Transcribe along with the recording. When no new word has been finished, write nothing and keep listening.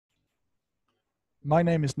My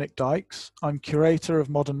name is Nick Dykes. I'm Curator of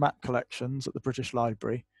Modern Map Collections at the British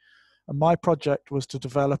Library, and my project was to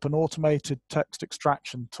develop an automated text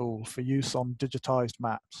extraction tool for use on digitised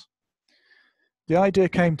maps. The idea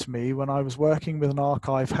came to me when I was working with an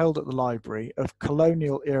archive held at the library of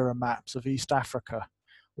colonial-era maps of East Africa,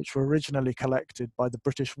 which were originally collected by the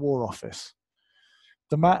British War Office.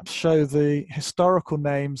 The maps show the historical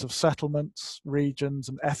names of settlements, regions,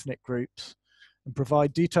 and ethnic groups, and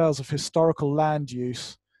provide details of historical land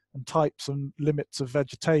use and types and limits of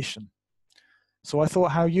vegetation. So I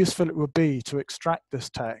thought how useful it would be to extract this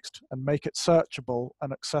text and make it searchable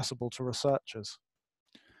and accessible to researchers.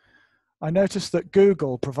 I noticed that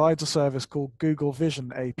Google provides a service called Google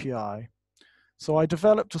Vision API. So I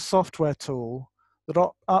developed a software tool that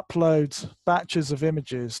uploads batches of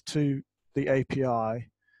images to the API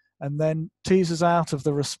and then teases out of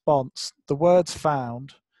the response the words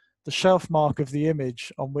found, the shelf mark of the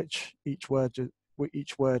image on which each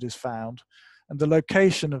word is found, and the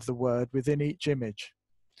location of the word within each image,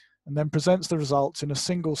 and then presents the results in a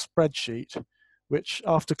single spreadsheet, which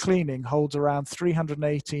after cleaning holds around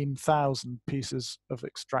 318,000 pieces of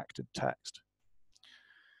extracted text.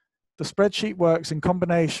 The spreadsheet works in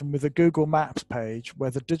combination with a Google Maps page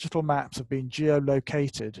where the digital maps have been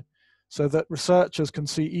geolocated so that researchers can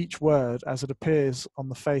see each word as it appears on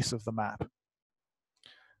the face of the map.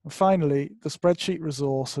 And finally, the spreadsheet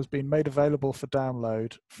resource has been made available for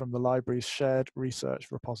download from the library's shared research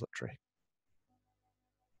repository.